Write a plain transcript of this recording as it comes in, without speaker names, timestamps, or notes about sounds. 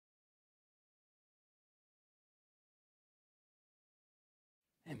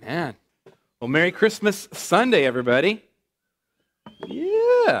Amen. Well, Merry Christmas Sunday, everybody.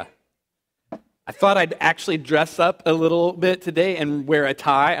 Yeah. I thought I'd actually dress up a little bit today and wear a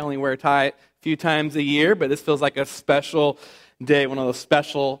tie. I only wear a tie a few times a year, but this feels like a special day, one of those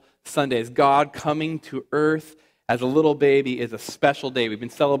special Sundays. God coming to earth as a little baby is a special day. We've been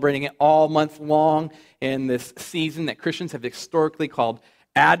celebrating it all month long in this season that Christians have historically called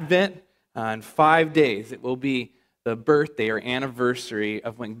Advent. In 5 days, it will be the birthday or anniversary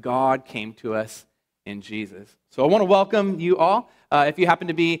of when God came to us in Jesus. So I want to welcome you all. If you happen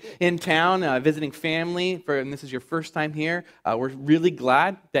to be in town visiting family, and this is your first time here, we're really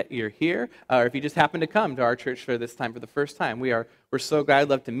glad that you're here. Or if you just happen to come to our church for this time for the first time, we're so glad. I'd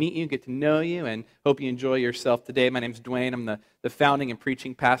love to meet you, get to know you, and hope you enjoy yourself today. My name's Duane. I'm the founding and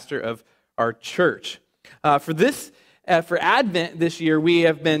preaching pastor of our church. For Advent this year, we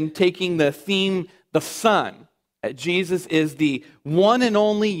have been taking the theme, the Son. Jesus is the one and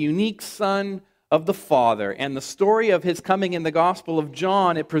only unique Son of the Father. And the story of his coming in the Gospel of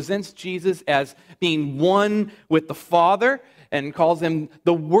John, it presents Jesus as being one with the Father and calls him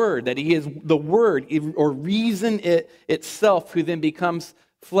the Word, that he is the Word or reason itself, who then becomes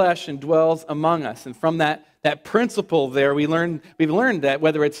flesh and dwells among us. And from that principle there, we've learned that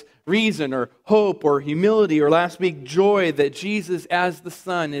whether it's reason or hope or humility or last week joy, that Jesus as the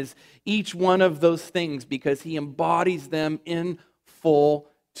Son is each one of those things because he embodies them in full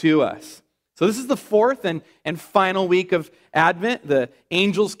to us. So this is the fourth and final week of Advent, the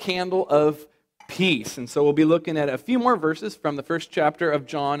angel's candle of peace. And so we'll be looking at a few more verses from the first chapter of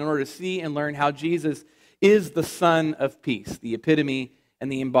John in order to see and learn how Jesus is the Son of peace, the epitome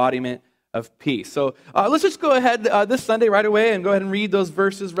and the embodiment of peace. So let's just go ahead this Sunday right away and go ahead and read those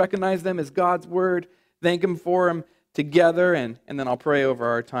verses, recognize them as God's Word, thank Him for them together, and then I'll pray over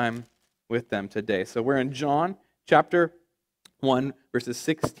our time with them today. So we're in John chapter 1, verses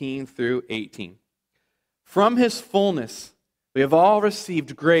 16 through 18. From His fullness we have all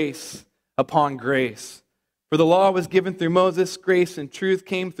received grace upon grace. For the law was given through Moses, grace and truth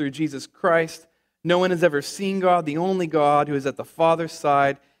came through Jesus Christ. No one has ever seen God, the only God who is at the Father's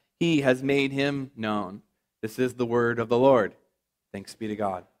side. He has made him known. This is the word of the Lord. Thanks be to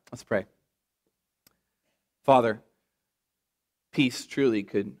God. Let's pray. Father, peace truly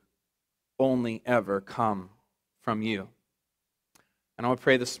could only ever come from you. And I would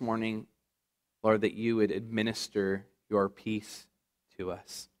pray this morning, Lord, that you would administer your peace to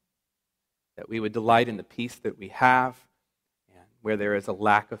us. That we would delight in the peace that we have, and where there is a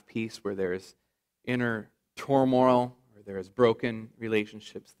lack of peace, where there is inner turmoil, where there is broken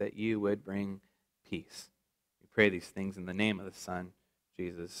relationships, that you would bring peace. We pray these things in the name of the Son,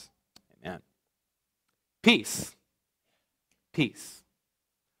 Jesus. Amen. Peace. Peace.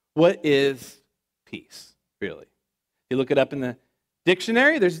 What is peace, really? If you look it up in the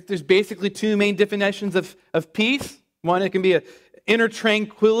dictionary, there's basically two main definitions of peace. One, it can be an inner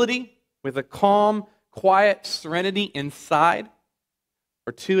tranquility with a calm, quiet serenity inside.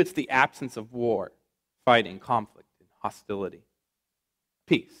 Or two, it's the absence of war, fighting, conflict, and hostility.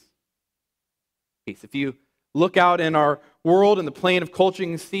 Peace. Peace. If you look out in our world, in the plane of culture,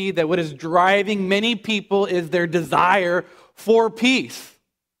 you can see that what is driving many people is their desire for peace,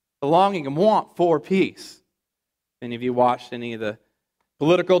 the longing and want for peace. Any of you watched any of the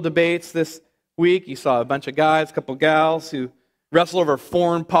political debates this week? You saw a bunch of guys, a couple gals who wrestle over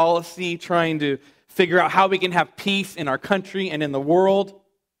foreign policy, trying to figure out how we can have peace in our country and in the world.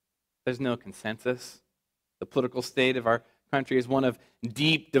 There's no consensus. The political state of our country is one of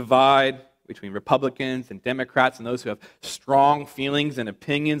deep divide between Republicans and Democrats and those who have strong feelings and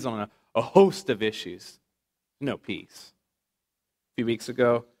opinions on a host of issues. No peace. A few weeks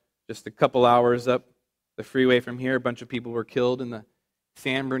ago, just a couple hours up the freeway from here, a bunch of people were killed in the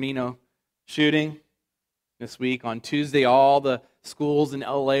San Bernardino shooting. This week, on Tuesday, all the schools in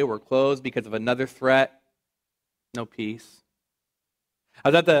LA were closed because of another threat. No peace. I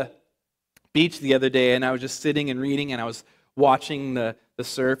was at the beach the other day, and I was just sitting and reading, and I was watching the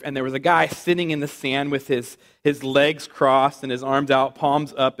surf, and there was a guy sitting in the sand with his legs crossed and his arms out,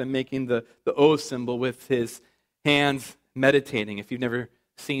 palms up, and making the O symbol with his hands, meditating. If you've never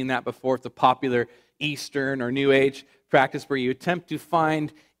seen that before, it's a popular Eastern or New Age practice where you attempt to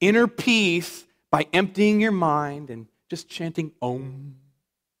find inner peace by emptying your mind and just chanting Om,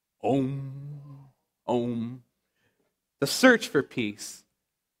 Om, Om. The search for peace,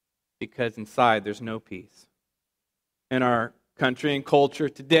 because inside there's no peace. In our country and culture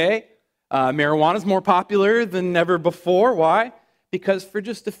today, marijuana is more popular than ever before. Why? Because for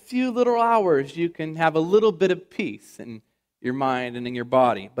just a few little hours you can have a little bit of peace in your mind and in your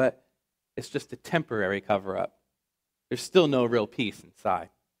body, but it's just a temporary cover-up. There's still no real peace inside.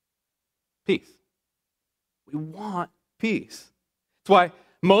 Peace. We want peace. That's why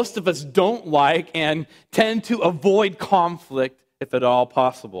most of us don't like and tend to avoid conflict if at all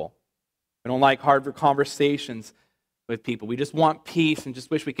possible. We don't like hard conversations with people. We just want peace and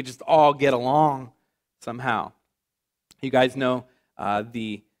just wish we could just all get along somehow. You guys know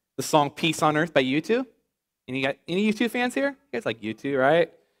the song Peace on Earth by U2? Any U2 fans here? You guys like U2,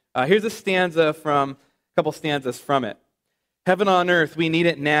 right? Here's a couple stanzas from it. Heaven on earth, we need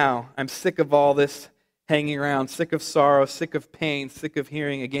it now. I'm sick of all this hanging around, sick of sorrow, sick of pain, sick of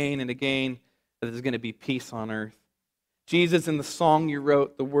hearing again and again that there's going to be peace on earth. Jesus, in the song you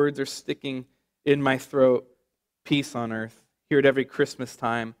wrote, the words are sticking in my throat. Peace on earth. Hear it every Christmas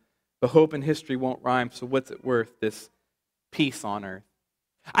time. The hope in history won't rhyme, so what's it worth, this peace on earth?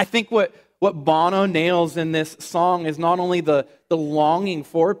 I think what Bono nails in this song is not only the longing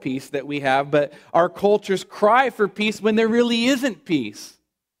for peace that we have, but our culture's cry for peace when there really isn't peace.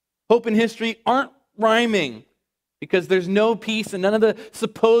 Hope and history aren't rhyming because there's no peace and none of the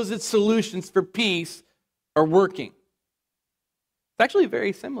supposed solutions for peace are working. It's actually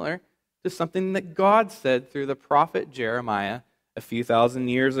very similar to something that God said through the prophet Jeremiah a few thousand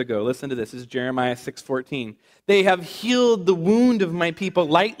years ago. Listen to this. This is Jeremiah 6:14. They have healed the wound of my people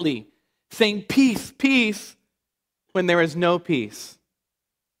lightly, saying, peace, peace, when there is no peace.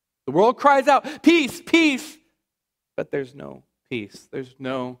 The world cries out, peace, peace, but there's no peace. There's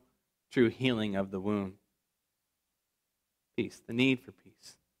no true healing of the wound. Peace, the need for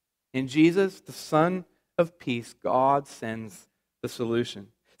peace. In Jesus, the Son of Peace, God sends the solution.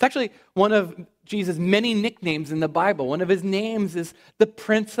 It's actually one of Jesus' many nicknames in the Bible. One of his names is the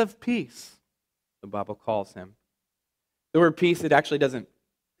Prince of Peace, the Bible calls him. The word peace, it actually doesn't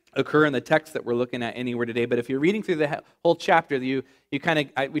occur in the text that we're looking at anywhere today, but if you're reading through the whole chapter,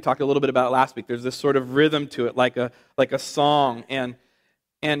 we talked a little bit about it last week. There's this sort of rhythm to it, like a song, and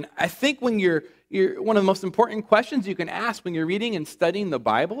I think when you're one of the most important questions you can ask when you're reading and studying the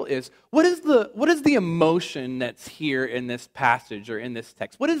Bible is, what is the emotion that's here in this passage or in this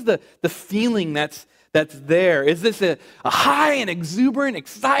text? What is the feeling that's there? Is this a high and exuberant,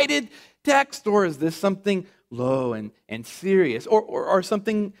 excited text, or is this something low and serious, or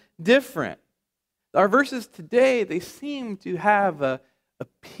something different? Our verses today, they seem to have a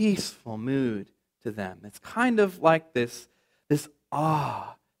peaceful mood to them. It's kind of like this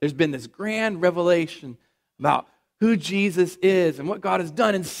awe. There's been this grand revelation about who Jesus is and what God has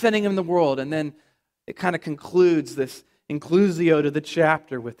done in sending him in the world. And then it kind of concludes this inclusio to the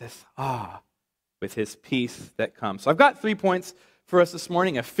chapter with this awe, with his peace that comes. So I've got 3 points for us this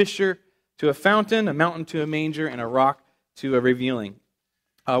morning: a fissure to a fountain, a mountain to a manger, and a rock to a revealing.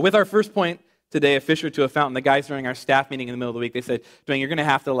 With our first point today, a fissure to a fountain, the guys during our staff meeting in the middle of the week, they said, Duane, you're going to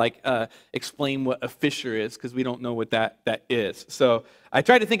have to explain what a fissure is because we don't know what that is. So I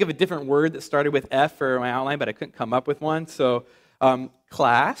tried to think of a different word that started with F for my outline, but I couldn't come up with one. So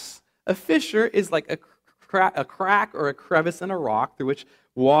class, a fissure is like a crack or a crevice in a rock through which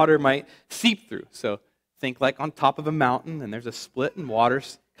water might seep through. So think like on top of a mountain and there's a split and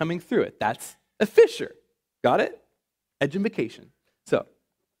water's coming through it. That's a fissure. Got it? Edumacation. So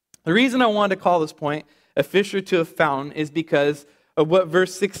the reason I wanted to call this point a fissure to a fountain is because of what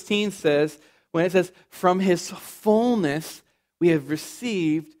verse 16 says when it says, from his fullness we have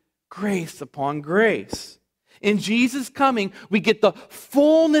received grace upon grace. In Jesus' coming, we get the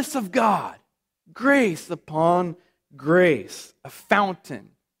fullness of God, grace upon grace, a fountain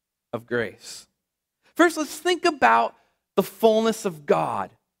of grace. First, let's think about the fullness of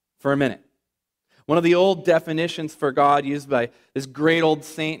God for a minute. One of the old definitions for God used by this great old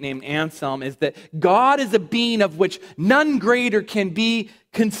saint named Anselm is that God is a being of which none greater can be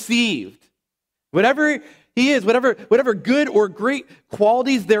conceived. Whatever he is, whatever good or great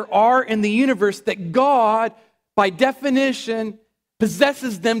qualities there are in the universe, that God, by definition,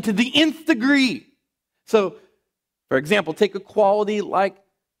 possesses them to the nth degree. So, for example, take a quality like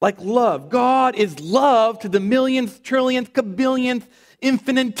love. God is love to the millionth, trillionth, kabillionth,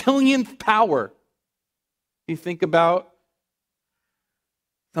 infinitillionth power. You think about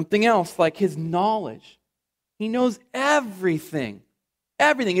something else like his knowledge. He knows everything.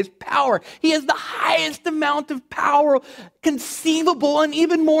 Everything is power. He has the highest amount of power conceivable, and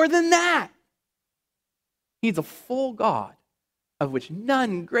even more than that. He's a full God of which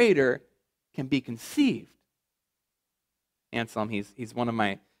none greater can be conceived. Anselm, he's one of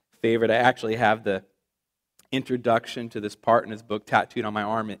my favorite. I actually have the introduction to this part in his book tattooed on my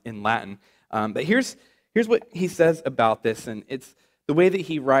arm in Latin. But here's what he says about this, and it's the way that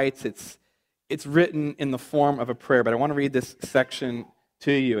he writes. It's written in the form of a prayer, but I want to read this section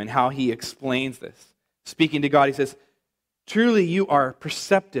to you and how he explains this. Speaking to God, he says, "Truly you are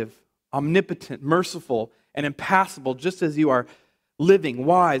perceptive, omnipotent, merciful, and impassible, just as you are living,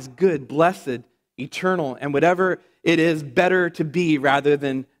 wise, good, blessed, eternal, and whatever it is better to be rather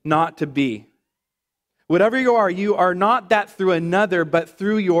than not to be. Whatever you are not that through another, but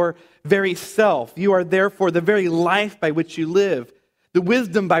through your very self. You are therefore the very life by which you live, the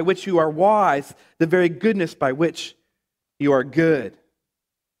wisdom by which you are wise, the very goodness by which you are good.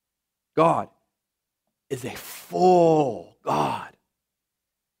 God is a full God.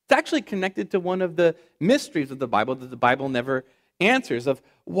 It's actually connected to one of the mysteries of the Bible that the Bible never answers, of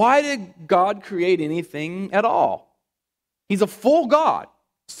why did God create anything at all? He's a full God,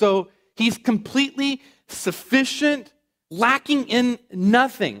 so he's completely sufficient, lacking in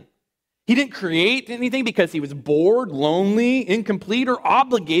nothing. He didn't create anything because he was bored, lonely, incomplete, or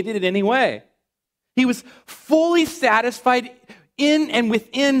obligated in any way. He was fully satisfied in and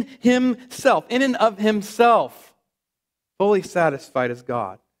within himself, in and of himself, fully satisfied as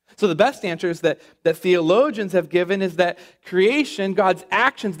God. So the best answers that theologians have given is that creation, God's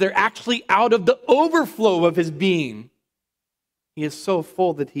actions, they're actually out of the overflow of his being. He is so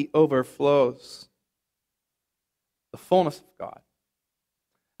full that he overflows. The fullness of God.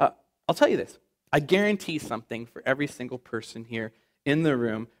 I'll tell you this. I guarantee something for every single person here in the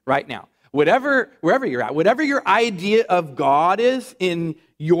room right now. Wherever you're at, whatever your idea of God is in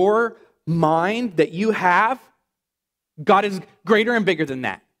your mind that you have, God is greater and bigger than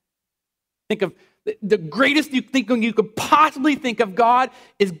that. Think of the greatest you could possibly think of God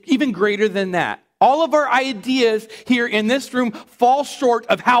is even greater than that. All of our ideas here in this room fall short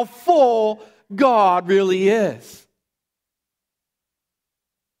of how full God really is.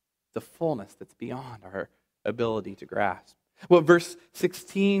 The fullness that's beyond our ability to grasp. What verse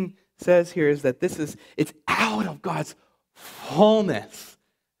 16 says here is that it's out of God's fullness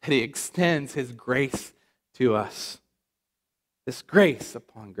that he extends his grace to us. This grace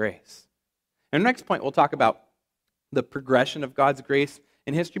upon grace. And the next point, we'll talk about the progression of God's grace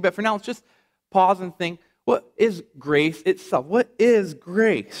in history. But for now, let's just pause and think, what is grace itself? What is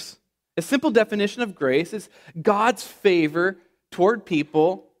grace? A simple definition of grace is God's favor toward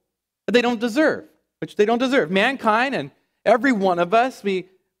people that they don't deserve, which they don't deserve. Mankind and every one of us, we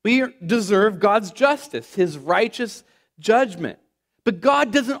deserve God's justice, his righteous judgment. But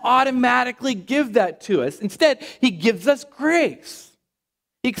God doesn't automatically give that to us. Instead, he gives us grace.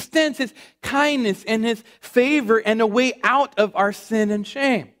 He extends his kindness and his favor and a way out of our sin and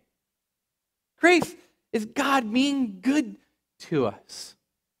shame. Grace is God being good to us.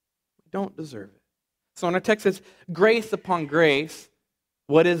 We don't deserve it. So when our text says grace upon grace,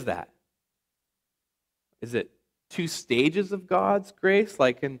 what is that? Is it two stages of God's grace,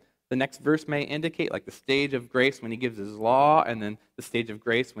 like in the next verse may indicate, like the stage of grace when he gives his law and then the stage of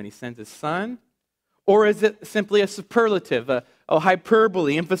grace when he sends his son? Or is it simply a superlative, a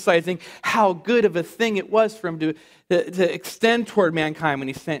hyperbole, emphasizing how good of a thing it was for him to extend toward mankind when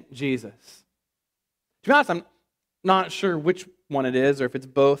he sent Jesus? To be honest, I'm not sure which one it is or if it's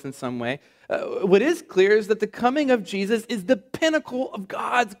both in some way. What is clear is that the coming of Jesus is the pinnacle of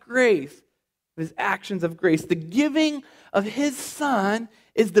God's grace, his actions of grace. The giving of his son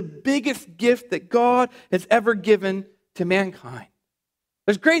is the biggest gift that God has ever given to mankind.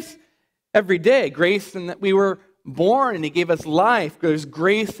 There's grace every day, grace in that we were born and he gave us life. There's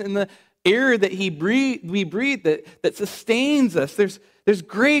grace in the air that we breathe that sustains us. There's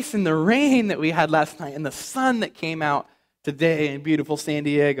grace in the rain that we had last night and the sun that came out today in beautiful San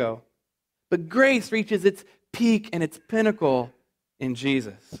Diego. But grace reaches its peak and its pinnacle in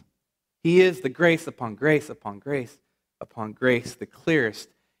Jesus. He is the grace upon grace upon grace upon grace, the clearest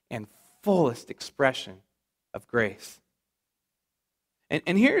and fullest expression of grace.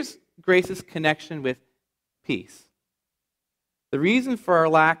 And here's grace's connection with peace. The reason for our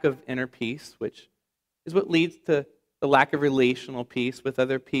lack of inner peace, which is what leads to the lack of relational peace with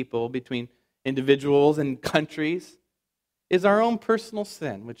other people, between individuals and countries, is our own personal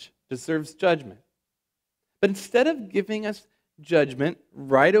sin, which deserves judgment. But instead of giving us judgment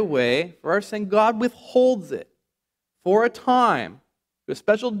right away for our sin, God withholds it for a time, to a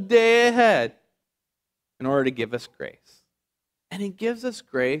special day ahead, in order to give us grace. And he gives us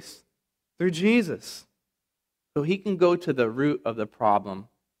grace through Jesus, so he can go to the root of the problem,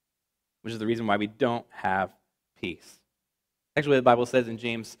 which is the reason why we don't have peace. Actually, the Bible says in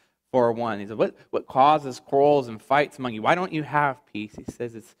James 4:1, he says, what causes quarrels and fights among you? Why don't you have peace? He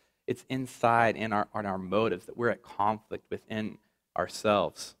says it's inside in our motives, that we're at conflict within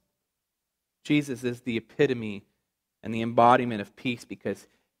ourselves. Jesus is the epitome and the embodiment of peace, because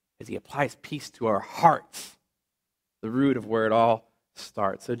as he applies peace to our hearts, the root of where it all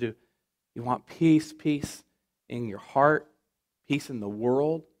starts. So do you want peace in your heart, peace in the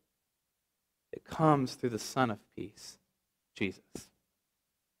world? It comes through the Son of Peace, Jesus.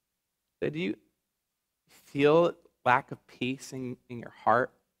 Do you feel lack of peace in your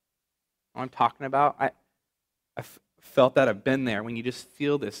heart? What I'm talking about? I felt that. I've been there when you just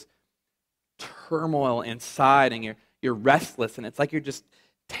feel this turmoil inside and you're restless and it's like you're just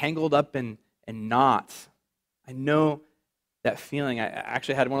tangled up in knots. I know that feeling. I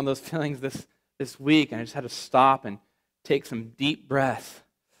actually had one of those feelings this week, and I just had to stop and take some deep breaths.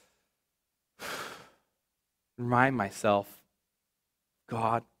 Remind myself,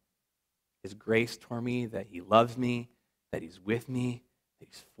 God, His grace toward me, that He loves me, that He's with me, that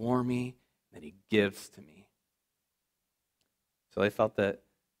He's for me, that He gives to me. So I felt that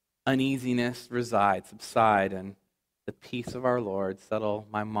uneasiness subside, and the peace of our Lord settle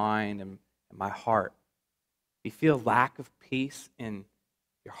my mind and my heart. If you feel lack of peace in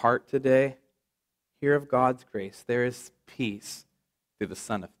your heart today, hear of God's grace. There is peace through the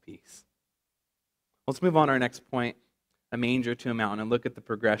Son of Peace. Let's move on to our next point, a manger to a mountain, and look at the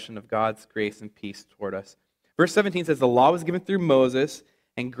progression of God's grace and peace toward us. Verse 17 says, the law was given through Moses,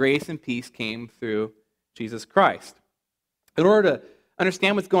 and grace and peace came through Jesus Christ. In order to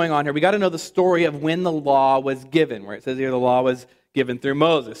understand what's going on here, we got to know the story of when the law was given, where it says here the law was given through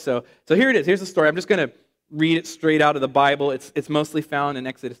Moses. So here it is. Here's the story. I'm just going to read it straight out of the Bible. It's mostly found in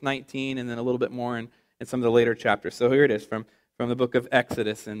Exodus 19 and then a little bit more in some of the later chapters. So here it is from the book of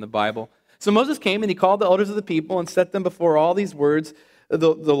Exodus in the Bible. So Moses came and he called the elders of the people and set them before all these words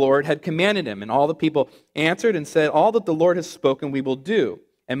the Lord had commanded him. And all the people answered and said, all that the Lord has spoken we will do.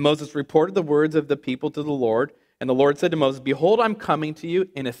 And Moses reported the words of the people to the Lord. And the Lord said to Moses, behold, I'm coming to you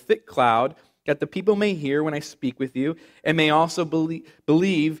in a thick cloud, that the people may hear when I speak with you, and may also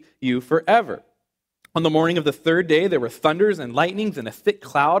believe you forever. On the morning of the third day, there were thunders and lightnings and a thick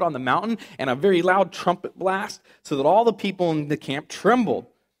cloud on the mountain, and a very loud trumpet blast, so that all the people in the camp trembled.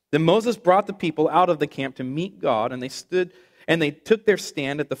 Then Moses brought the people out of the camp to meet God, and they took their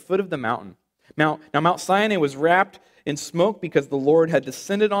stand at the foot of the mountain. Now Mount Sinai was wrapped in smoke because the Lord had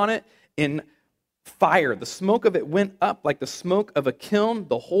descended on it in fire. The smoke of it went up like the smoke of a kiln,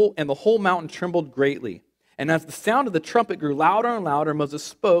 the whole mountain trembled greatly. And as the sound of the trumpet grew louder and louder, Moses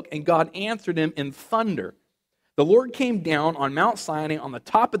spoke, and God answered him in thunder. The Lord came down on Mount Sinai on the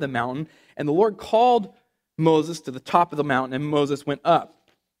top of the mountain, and the Lord called Moses to the top of the mountain, and Moses went up.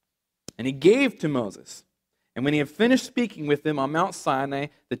 And he gave to Moses. And when he had finished speaking with him on Mount Sinai,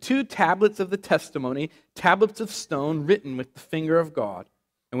 the 2 tablets of the testimony, tablets of stone written with the finger of God.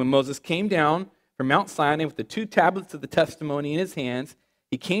 And when Moses came down from Mount Sinai with the 2 tablets of the testimony in his hands,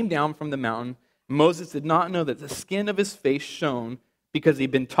 he came down from the mountain. Moses did not know that the skin of his face shone because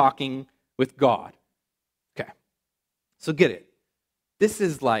he'd been talking with God. Okay, so get it. This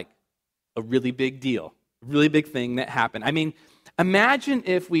is like a really big deal, a really big thing that happened. I mean, imagine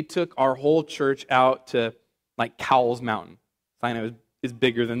if we took our whole church out to like Cowles Mountain. Sinai is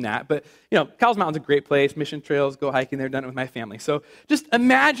bigger than that, but Cowles Mountain's a great place. Mission trails, go hiking there, done it with my family. So just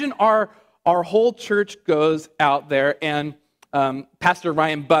imagine our whole church goes out there, and Pastor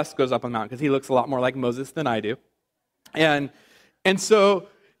Ryan Buss goes up on the mountain because he looks a lot more like Moses than I do. And so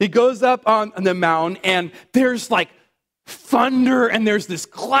he goes up on the mountain, and there's like thunder, and there's this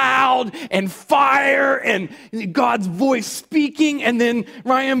cloud and fire and God's voice speaking, and then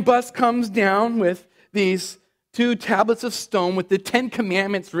Ryan Buss comes down with these 2 tablets of stone with the 10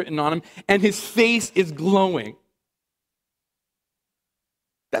 commandments written on them, and his face is glowing.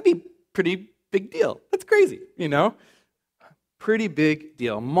 That'd be pretty big deal. That's crazy, Pretty big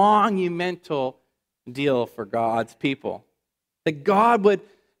deal. Monumental deal for God's people. That God would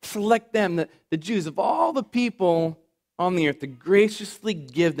select them, the Jews, of all the people on the earth, to graciously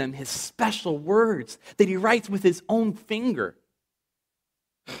give them his special words that he writes with his own finger,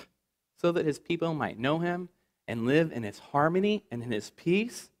 so that his people might know him and live in his harmony and in his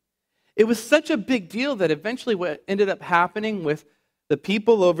peace. It was such a big deal that eventually what ended up happening with the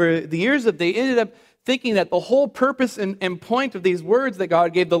people over the years, that they ended up thinking that the whole purpose and point of these words that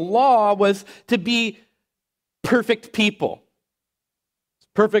God gave, the law, was to be perfect people.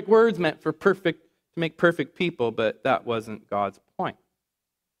 Perfect words meant to make perfect people, but that wasn't God's point.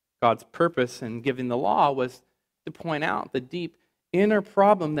 God's purpose in giving the law was to point out the deep inner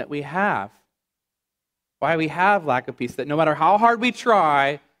problem that we have. Why we have lack of peace, that no matter how hard we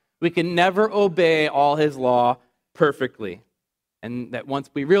try, we can never obey all his law perfectly. And that once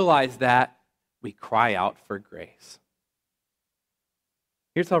we realize that, we cry out for grace.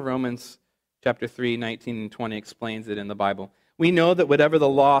 Here's how Romans chapter 3, 19 and 20 explains it in the Bible. We know that whatever the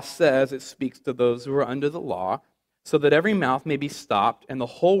law says, it speaks to those who are under the law, so that every mouth may be stopped and the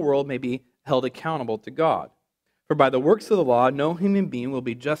whole world may be held accountable to God. For by the works of the law, no human being will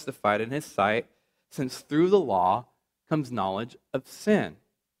be justified in his sight, since through the law comes knowledge of sin.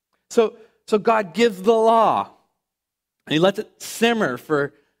 So God gives the law, and he lets it simmer for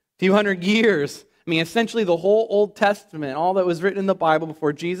a few hundred years. I mean, essentially the whole Old Testament, all that was written in the Bible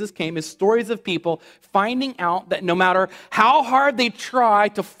before Jesus came, is stories of people finding out that no matter how hard they try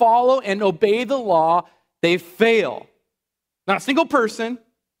to follow and obey the law, they fail. Not a single person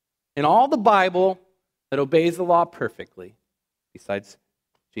in all the Bible that obeys the law perfectly, besides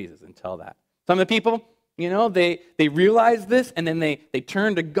Jesus, until that. Some of the people, they realize this, and then they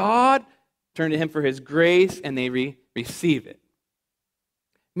turn to God, turn to him for his grace, and they receive it.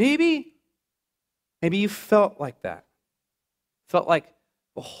 Maybe you felt like that. Felt like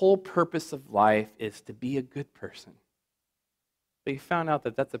the whole purpose of life is to be a good person. But you found out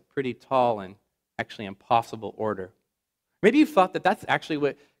that that's a pretty tall and actually impossible order. Maybe you thought that that's actually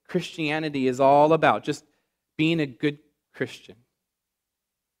what Christianity is all about, just being a good Christian.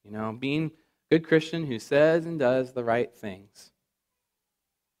 Being a good Christian who says and does the right things.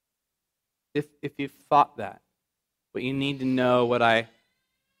 If you've thought that, what you need to know, what I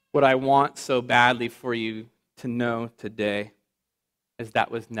want so badly for you to know today, is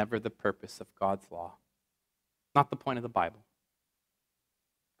that was never the purpose of God's law. Not the point of the Bible.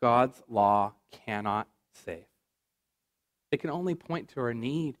 God's law cannot save. It can only point to our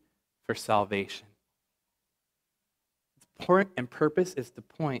need for salvation. Its point and purpose is to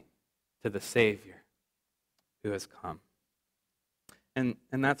point to the Savior who has come. And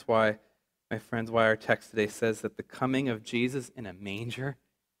that's why, my friends, why our text today says that the coming of Jesus in a manger,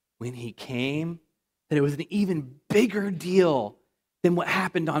 when he came, that it was an even bigger deal than what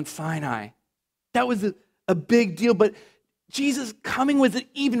happened on Sinai. That was a big deal, but Jesus coming was an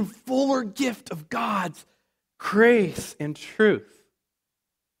even fuller gift of God's grace and truth.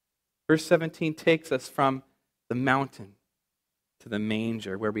 Verse 17 takes us from the mountain to the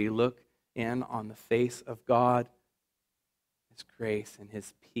manger, where we look in on the face of God. His grace and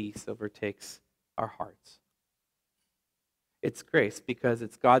his peace overtakes our hearts. It's grace because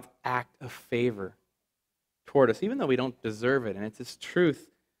it's God's act of favor toward us, even though we don't deserve it. And it's his truth,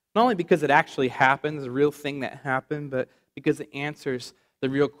 not only because it actually happens, a real thing that happened, but because it answers the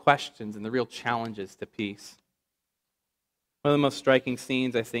real questions and the real challenges to peace. One of the most striking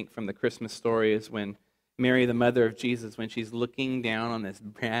scenes, I think, from the Christmas story is when Mary, the mother of Jesus, when she's looking down on this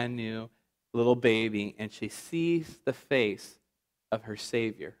brand new little baby and she sees the face of her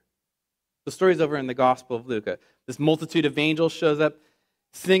Savior. The story's over in the Gospel of Luke. This multitude of angels shows up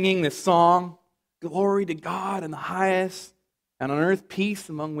singing this song, "Glory to God in the highest, and on earth peace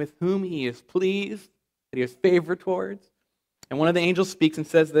among with whom he is pleased," that he has favor towards. And one of the angels speaks and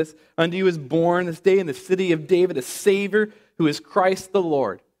says this, "Unto you is born this day in the city of David a Savior, who is Christ the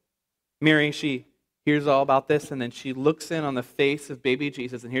Lord." Mary, she hears all about this, and then she looks in on the face of baby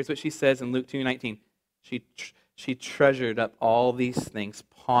Jesus, and here's what she says in Luke 2:19. She treasured up all these things,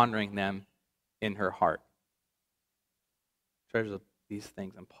 pondering them in her heart. Treasures up these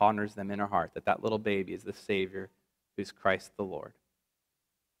things and ponders them in her heart, that little baby is the Savior, who's Christ the Lord.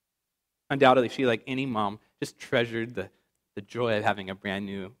 Undoubtedly, she, like any mom, just treasured the joy of having a brand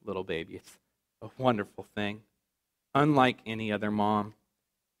new little baby. It's a wonderful thing. Unlike any other mom,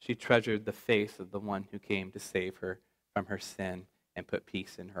 she treasured the face of the one who came to save her from her sin and put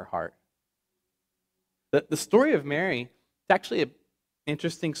peace in her heart. The story of Mary, it's actually an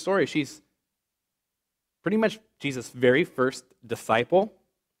interesting story. She's pretty much Jesus' very first disciple,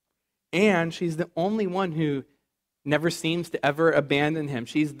 and she's the only one who never seems to ever abandon him.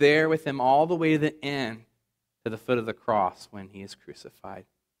 She's there with him all the way to the end, to the foot of the cross when he is crucified.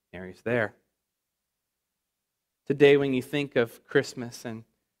 Mary's there. Today, when you think of Christmas and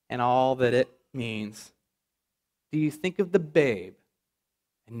all that it means, do you think of the babe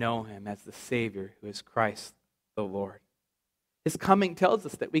and know him as the Savior who is Christ the Lord? His coming tells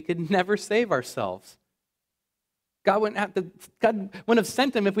us that we could never save ourselves. God wouldn't have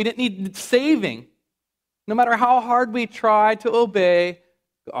sent him if we didn't need saving. No matter how hard we try to obey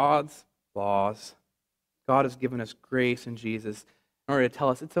God's laws, God has given us grace in Jesus in order to tell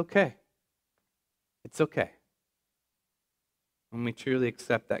us it's okay. It's okay. When we truly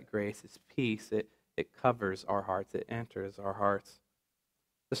accept that grace, it's peace. It covers our hearts. It enters our hearts.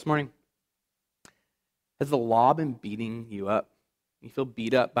 This morning, has the law been beating you up? You feel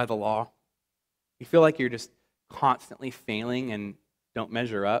beat up by the law? You feel like you're just constantly failing and don't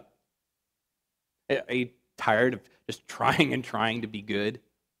measure up? Are you tired of just trying and trying to be good?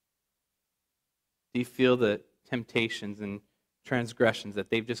 Do you feel the temptations and transgressions that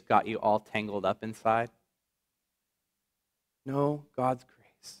they've just got you all tangled up inside? No, God's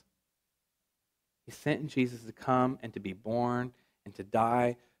grace. He sent Jesus to come and to be born and to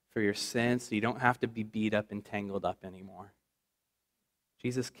die for your sins so you don't have to be beat up and tangled up anymore.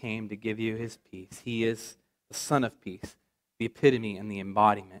 Jesus came to give you his peace. He is the Son of peace, the epitome and the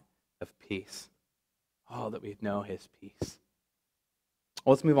embodiment of peace. Oh, that we know his peace.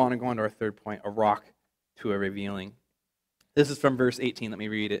 Well, let's move on and go on to our third point, a rock to a revealing. This is from verse 18. Let me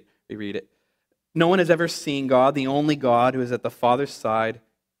read it. Reread it. No one has ever seen God, the only God who is at the Father's side.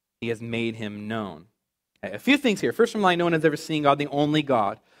 He has made him known. Okay, a few things here. First from line, no one has ever seen God, the only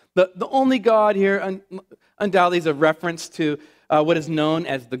God. The only God here undoubtedly is a reference to what is known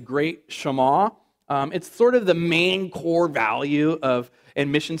as the Great Shema. It's sort of the main core value of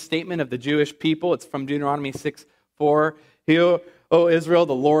and mission statement of the Jewish people. It's from Deuteronomy 6:4. Hear, O Israel,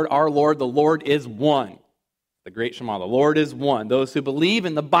 the Lord is one. The Great Shema, the Lord is one. Those who believe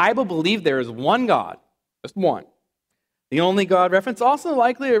in the Bible believe there is one God, just one. The only God reference, also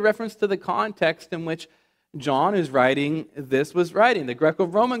likely a reference to the context in which John, who's writing this, was writing, the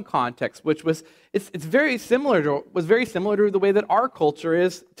Greco-Roman context, which was very similar to the way that our culture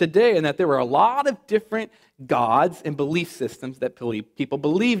is today, and that there were a lot of different gods and belief systems that people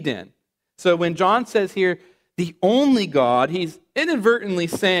believed in. So when John says here, the only God, he's inadvertently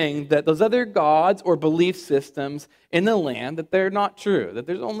saying that those other gods or belief systems in the land, that they're not true, that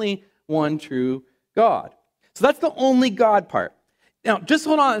there's only one true God. So that's the only God part. Now, just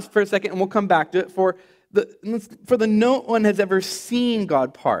hold on for a second, and we'll come back to it. For the no one has ever seen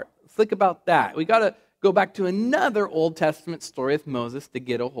God part. Let's think about that. We got to go back to another Old Testament story with Moses to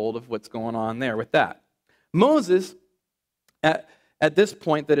get a hold of what's going on there with that. Moses, at this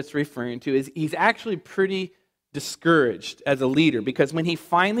point that it's referring to, he's actually pretty discouraged as a leader, because when he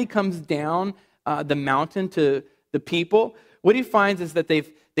finally comes down the mountain to the people, what he finds is that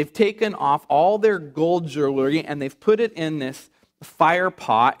they've taken off all their gold jewelry and they've put it in this fire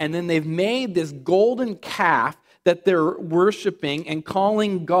pot, and then they've made this golden calf that they're worshiping and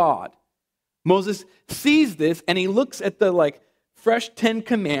calling God. Moses sees this and he looks at the fresh 10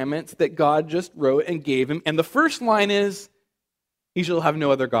 commandments that God just wrote and gave him, and the first line is, "You shall have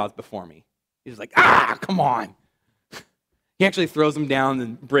no other gods before me." He's like, come on. He actually throws them down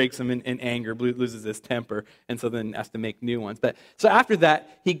and breaks them in anger, loses his temper, and so then has to make new ones. So after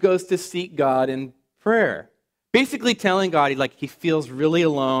that, he goes to seek God in prayer, basically telling God he feels really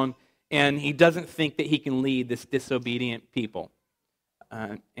alone, and he doesn't think that he can lead this disobedient people.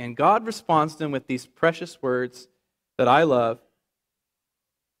 And God responds to him with these precious words that I love.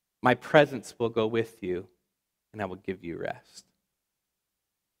 My presence will go with you, and I will give you rest.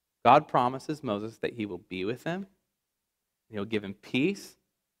 God promises Moses that he will be with him. He'll give him peace,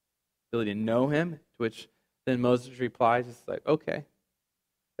 ability to know him, to which then Moses replies, it's like, okay,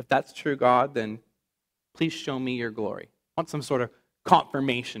 if that's true, God, then please show me your glory. I want some sort of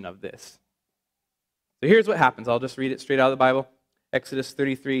confirmation of this. So here's what happens. I'll just read it straight out of the Bible. Exodus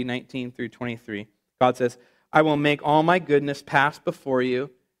 33:19 through 23. God says, I will make all my goodness pass before you,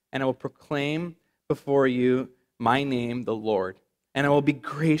 and I will proclaim before you my name, the Lord. And I will be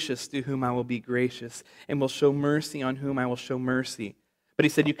gracious to whom I will be gracious, and will show mercy on whom I will show mercy. But he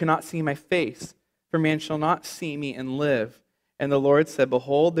said, you cannot see my face, for man shall not see me and live. And the Lord said,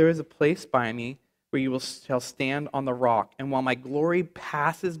 behold, there is a place by me where you shall stand on the rock. And while my glory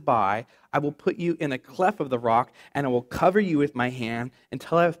passes by, I will put you in a cleft of the rock, and I will cover you with my hand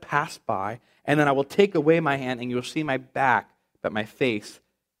until I have passed by. And then I will take away my hand, and you will see my back, but my face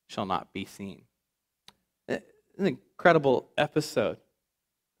shall not be seen. An incredible episode.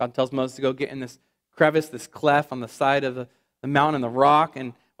 God tells Moses to go get in this crevice, this cleft on the side of the mountain and the rock,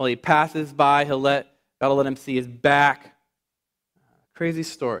 and while he passes by, God will let him see his back. Crazy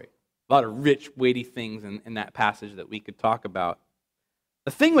story. A lot of rich, weighty things in that passage that we could talk about.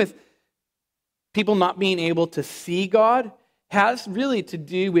 The thing with people not being able to see God has really to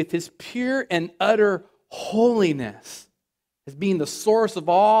do with his pure and utter holiness, as being the source of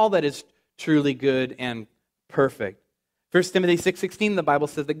all that is truly good and perfect. 1 Timothy 6:16, the Bible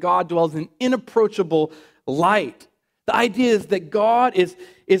says that God dwells in inapproachable light. The idea is that God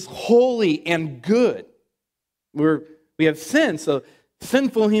is holy and good. We have sin, so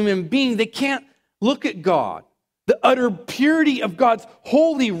sinful human beings, they can't look at God. The utter purity of God's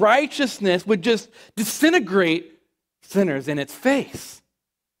holy righteousness would just disintegrate sinners in its face.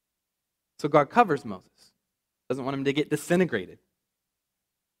 So God covers Moses. Doesn't want him to get disintegrated,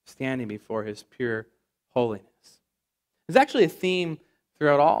 standing before his pure holiness. There's actually a theme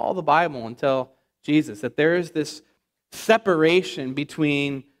throughout all the Bible until Jesus, that there is this separation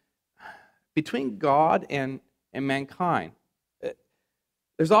between God and mankind.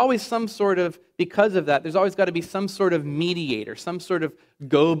 there's always some sort of, because of that, there's always got to be some sort of mediator, some sort of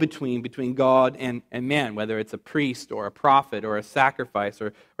go-between God and man, whether it's a priest or a prophet or a sacrifice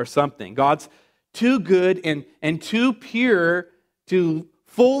or something. God's too good and too pure to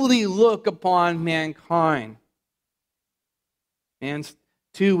fully look upon mankind. Man's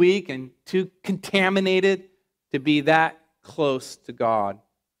too weak and too contaminated to be that close to God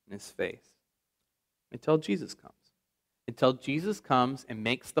in his face. Until Jesus comes. Until Jesus comes and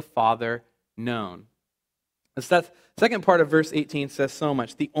makes the Father known. The second part of verse 18 says so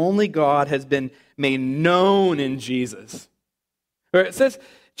much. The only God has been made known in Jesus. Where it says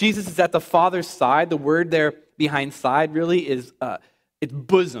Jesus is at the Father's side. The word there behind side really is it's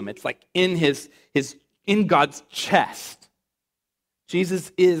bosom. It's like in in God's chest.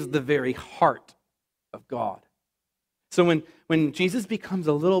 Jesus is the very heart of God. So when Jesus becomes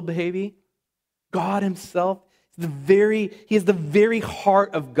a little baby, God himself, he is the very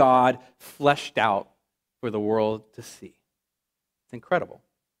heart of God fleshed out for the world to see. It's incredible.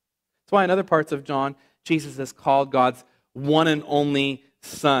 That's why in other parts of John, Jesus is called God's one and only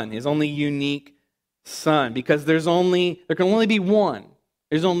Son, his only unique Son, because there can only be one.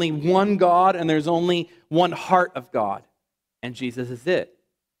 There's only one God and there's only one heart of God, and Jesus is it.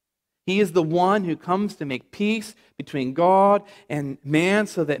 He is the one who comes to make peace between God and man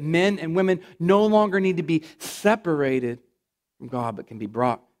so that men and women no longer need to be separated from God but can be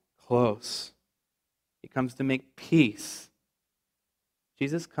brought close. He comes to make peace.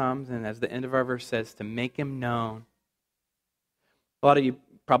 Jesus comes, and as the end of our verse says, to make him known. A lot of you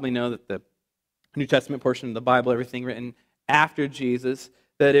probably know that the New Testament portion of the Bible, everything written after Jesus,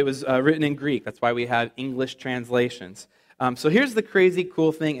 that it was written in Greek. That's why we have English translations. So here's the crazy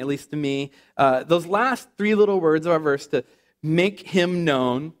cool thing, at least to me. Those last three little words of our verse, to make him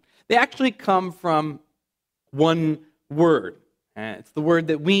known, they actually come from one word. It's the word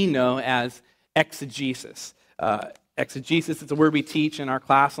that we know as exegesis. Exegesis is a word we teach in our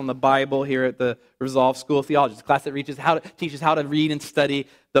class on the Bible here at the Resolve School of Theology. It's a class that teaches how to read and study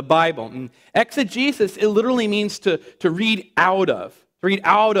the Bible. And exegesis, it literally means to read out of. Read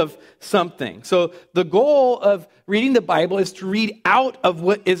out of something. So the goal of reading the Bible is to read out of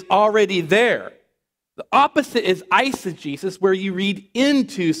what is already there. The opposite is eisegesis, where you read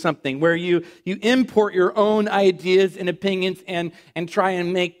into something, where you import your own ideas and opinions and try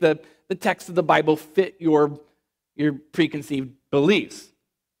and make the text of the Bible fit your preconceived beliefs.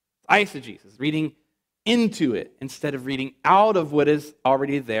 Eisegesis, reading into it instead of reading out of what is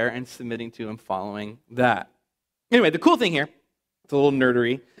already there and submitting to and following that. Anyway, the cool thing here, it's a little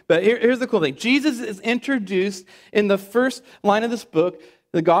nerdery, but here's the cool thing. Jesus is introduced in the first line of this book,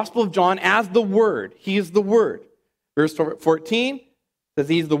 the Gospel of John, as the Word. He is the Word. Verse 14 says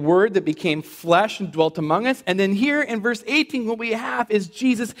he's the Word that became flesh and dwelt among us. And then here in verse 18, what we have is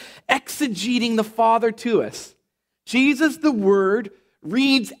Jesus exegeting the Father to us. Jesus, the Word,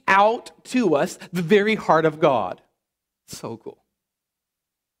 reads out to us the very heart of God. So cool.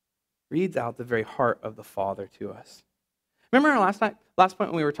 Reads out the very heart of the Father to us. Remember our last point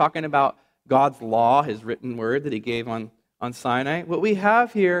when we were talking about God's law, his written word that he gave on Sinai? What we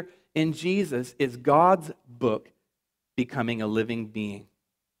have here in Jesus is God's book becoming a living being.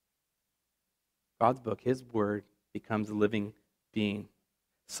 God's book, his word, becomes a living being.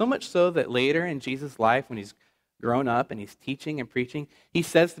 So much so that later in Jesus' life, when he's grown up and he's teaching and preaching, he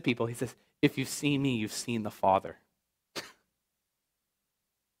says to people, he says, if you've seen me, you've seen the Father.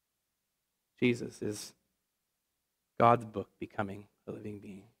 Jesus is God's book becoming a living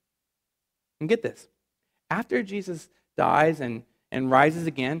being. And get this. After Jesus dies and rises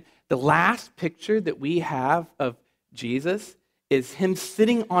again, the last picture that we have of Jesus is him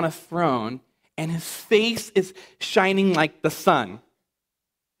sitting on a throne and his face is shining like the sun.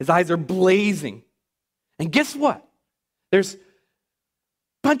 His eyes are blazing. And guess what? There's a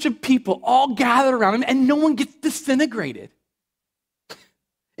bunch of people all gathered around him and no one gets disintegrated.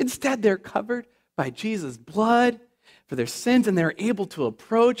 Instead, they're covered by Jesus' blood for their sins, and they're able to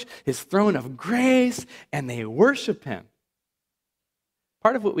approach his throne of grace, and they worship him.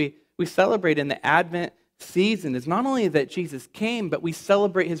 Part of what we celebrate in the Advent season is not only that Jesus came, but we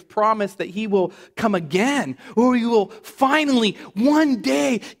celebrate his promise that he will come again, or we will finally one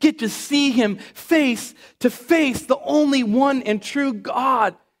day get to see him face to face, the only one and true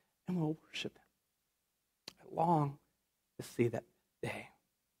God, and we'll worship him. I long to see that day.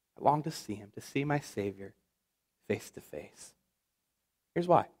 I long to see him, to see my Savior face to face. Here's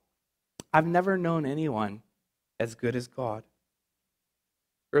why. I've never known anyone as good as God.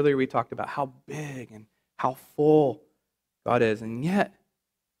 Earlier we talked about how big and how full God is, and yet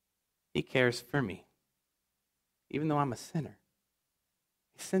he cares for me. Even though I'm a sinner,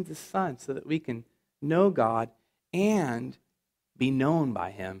 he He sends his Son so that we can know God and be known by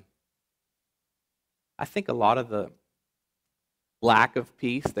him. I think a lot of the lack of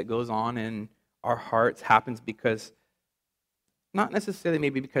peace that goes on in our hearts happens because, not necessarily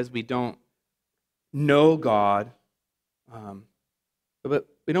maybe because we don't know God, but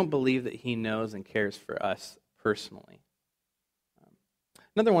we don't believe that he knows and cares for us personally.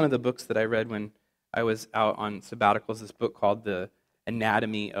 Another one of the books that I read when I was out on sabbatical is this book called The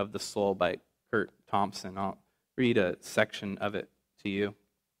Anatomy of the Soul by Kurt Thompson. I'll read a section of it to you.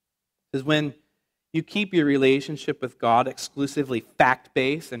 It says, when you keep your relationship with God exclusively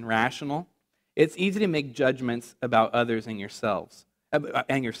fact-based and rational, it's easy to make judgments about others and yourself.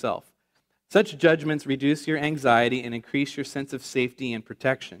 Such judgments reduce your anxiety and increase your sense of safety and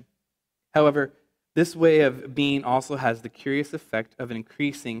protection. However, this way of being also has the curious effect of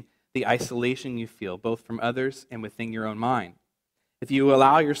increasing the isolation you feel, both from others and within your own mind. If you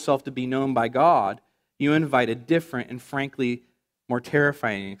allow yourself to be known by God, you invite a different and frankly more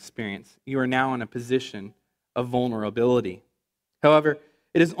terrifying experience. You are now in a position of vulnerability. However,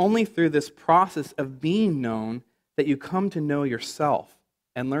 it is only through this process of being known that you come to know yourself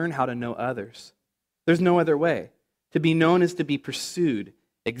and learn how to know others. There's no other way. To be known is to be pursued,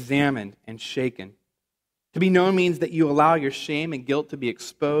 examined, and shaken. To be known means that you allow your shame and guilt to be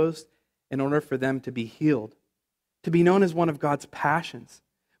exposed in order for them to be healed. To be known is one of God's passions.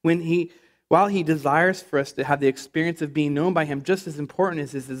 While he desires for us to have the experience of being known by him, just as important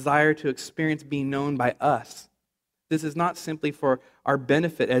is his desire to experience being known by us. This is not simply for our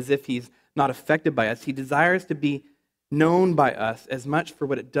benefit as if he's not affected by us. He desires to be known by us as much for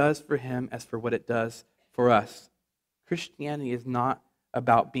what it does for him as for what it does for us. Christianity is not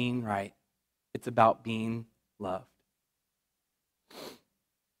about being right. It's about being loved.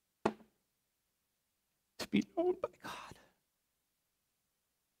 To be known by God.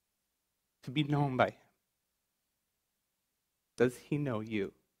 To be known by him. Does he know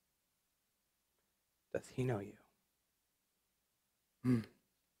you? Does he know you? I'm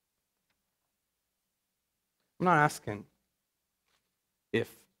not asking if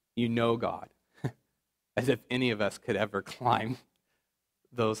you know God, as if any of us could ever climb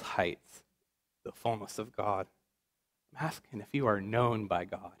those heights, the fullness of God. I'm asking if you are known by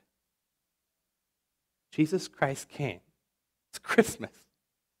God. Jesus Christ came. It's Christmas.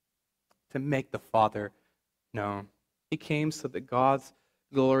 To make the Father known. He came so that God's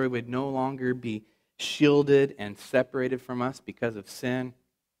glory would no longer be shielded and separated from us because of sin,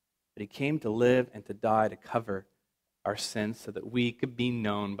 but he came to live and to die to cover our sins so that we could be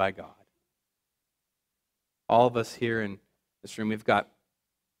known by God. All of us here in this room, we've got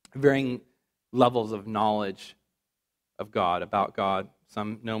varying levels of knowledge of God, about God.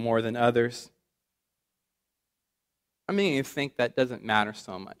 Some know more than others. I mean, you think that doesn't matter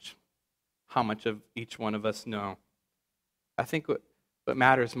so much, how much of each one of us know. I think what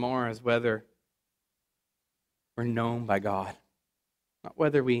matters more is whether we're known by God. Not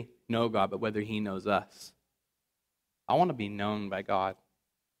whether we know God, but whether he knows us. I want to be known by God.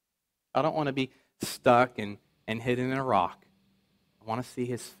 I don't want to be stuck and hidden in a rock. I want to see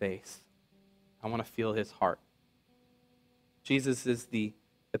his face. I want to feel his heart. Jesus is the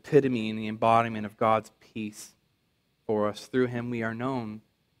epitome and the embodiment of God's peace for us. Through him we are known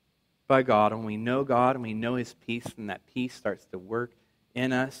by God. When we know God and we know his peace, then that peace starts to work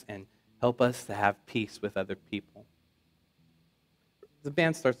in us and help us to have peace with other people. As the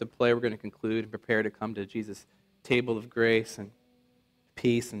band starts to play, we're going to conclude and prepare to come to Jesus' table of grace and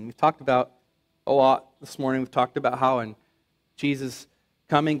peace. And we've talked about a lot this morning. We've talked about how in Jesus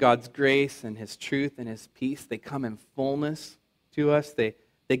coming, God's grace and his truth and his peace, they come in fullness to us. They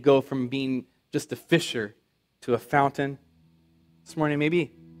go from being just a fissure to a fountain. This morning,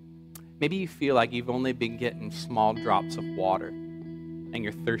 maybe you feel like you've only been getting small drops of water and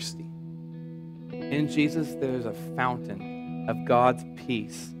you're thirsty. In Jesus, there's a fountain of God's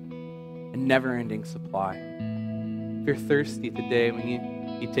peace, a never-ending supply. If you're thirsty today, when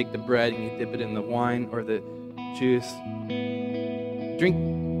you take the bread and you dip it in the wine or the juice,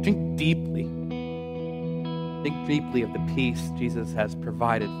 drink deeply. Think deeply of the peace Jesus has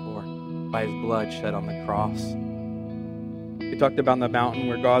provided for by his blood shed on the cross. We talked about the mountain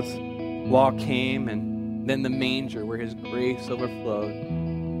where God's law came, and then the manger where his grace overflowed.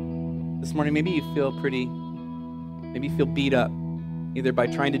 This morning, maybe you feel beat up, either by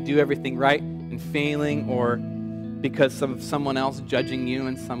trying to do everything right and failing, or because of someone else judging you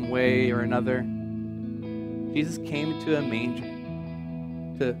in some way or another. Jesus came to a manger,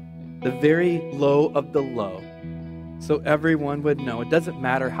 to the very low of the low, so everyone would know. It doesn't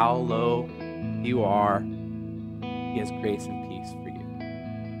matter how low you are, he has grace and peace for you.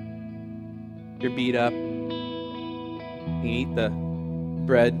 you're beat up, you eat the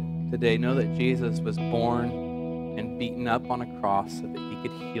bread today. Know that Jesus was born and beaten up on a cross so that he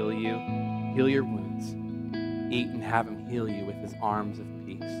could heal you, heal your wounds. Eat and have him heal you with his arms of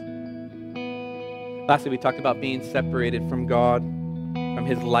peace. Lastly, we talked about being separated from God, from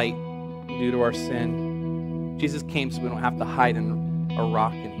his light due to our sin. Jesus came so we don't have to hide in a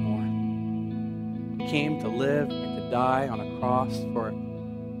rock anymore. He came to live and to die on a cross for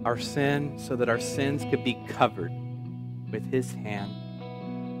our sin so that our sins could be covered with his hand.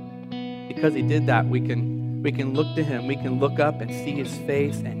 Because he did that, we can look to him. We can look up and see his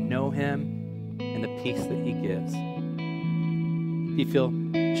face and know him and the peace that he gives. If you feel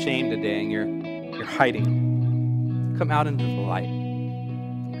shame today and you're hiding, come out into the light.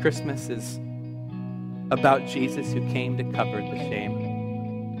 Christmas is about Jesus who came to cover the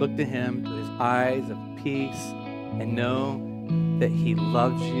shame. Look to him, to his eyes of peace, and know that he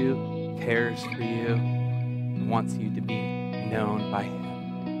loves you, cares for you, and wants you to be known by him.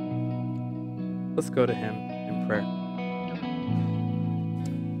 Let's go to him in prayer.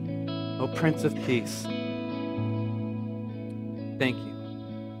 Oh, Prince of Peace, thank you.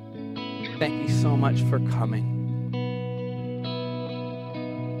 Thank you so much for coming.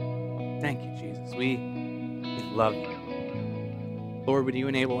 Thank you, Jesus. We love you. Lord, would you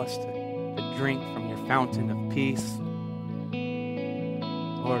enable us to drink from your fountain of peace?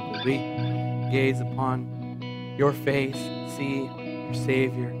 Lord, would we gaze upon your face and see your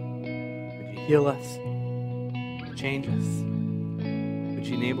Savior? Would you heal us? Would you change us? Would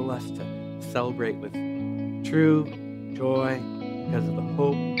you enable us to celebrate with true joy because of the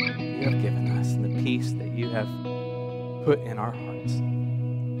hope you have given us and the peace that you have put in our hearts?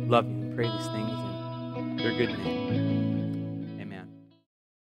 We love you and pray these things in your good name.